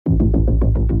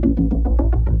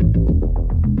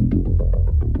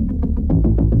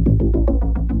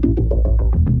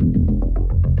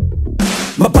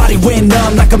body went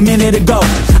numb like a minute ago.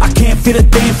 I can't feel a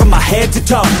thing from my head to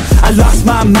toe. I lost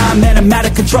my mind, man, I'm out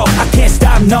of control. I can't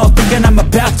stop, no, thinking I'm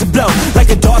about to blow. Like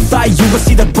a dog fight, you will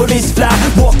see the bullets fly.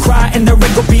 War cry and there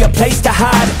ain't gon' be a place to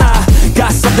hide. I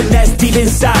got something that's deep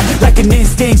inside, like an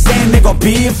instinct saying there gon'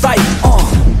 be a fight.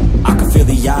 I can feel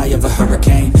the eye of a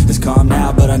hurricane. It's calm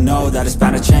now, but I know that it's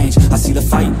bound to change. I see the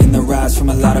fight in the rise from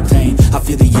a lot of pain. I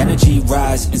feel the energy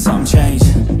rise and something change.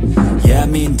 Yeah,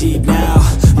 I'm in deep now.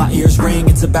 My ears ring,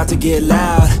 it's about to get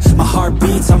loud. My heart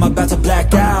beats, I'm about to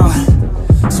black out.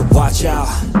 So watch out.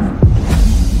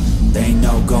 They ain't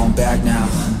no going back now.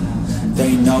 They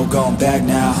ain't no going back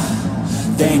now.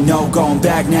 They ain't no going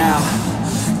back now.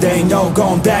 They ain't no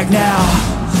going back now.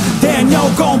 They ain't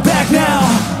no going back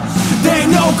now. They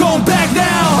ain't no going back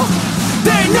now.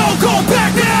 They ain't no going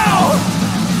back now.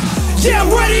 Yeah, I'm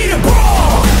ready to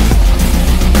brawl.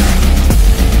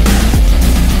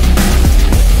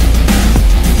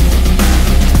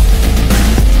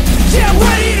 Yeah, I'm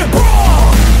ready to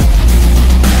brawl.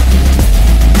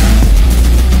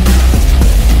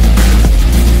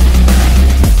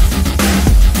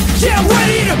 Yeah, I'm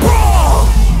ready to brawl.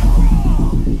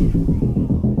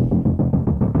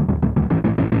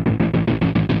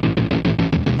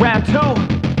 Round two.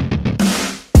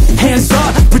 Hands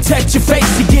up, protect your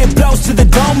face. You get blows to the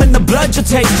dome and the blood you'll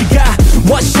taste. You got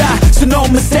one shot, so no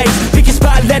mistakes. Pick your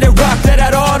spot, let it rock, let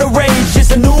out all the rage.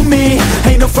 It's a new me,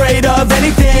 ain't afraid of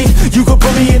anything. You could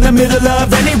put me in the middle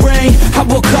of any ring. I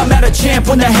will come out a champ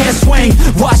when the hands swing.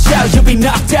 Watch out, you'll be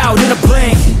knocked out in a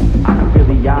blink. I can feel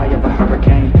the eye of a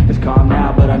hurricane. It's calm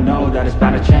now, but I know that it's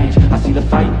bound to change. I see the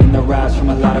fight in the rise from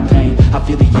a lot of pain. I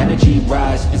feel the energy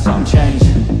rise and something change.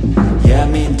 Yeah,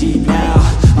 I'm in deep now.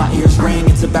 My ears ring,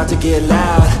 it's about to get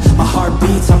loud. My heart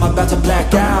beats, I'm about to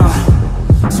black out.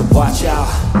 So watch out.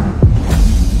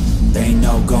 They ain't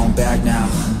no going back now.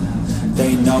 They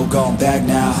ain't no going back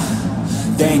now.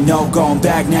 They ain't no going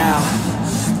back now.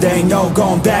 They ain't no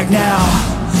going back now.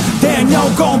 They ain't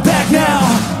no going back now.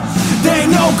 They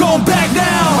ain't no going back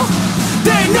now.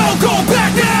 They ain't no going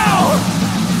back now.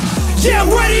 Yeah, I'm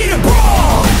ready to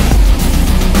brawl.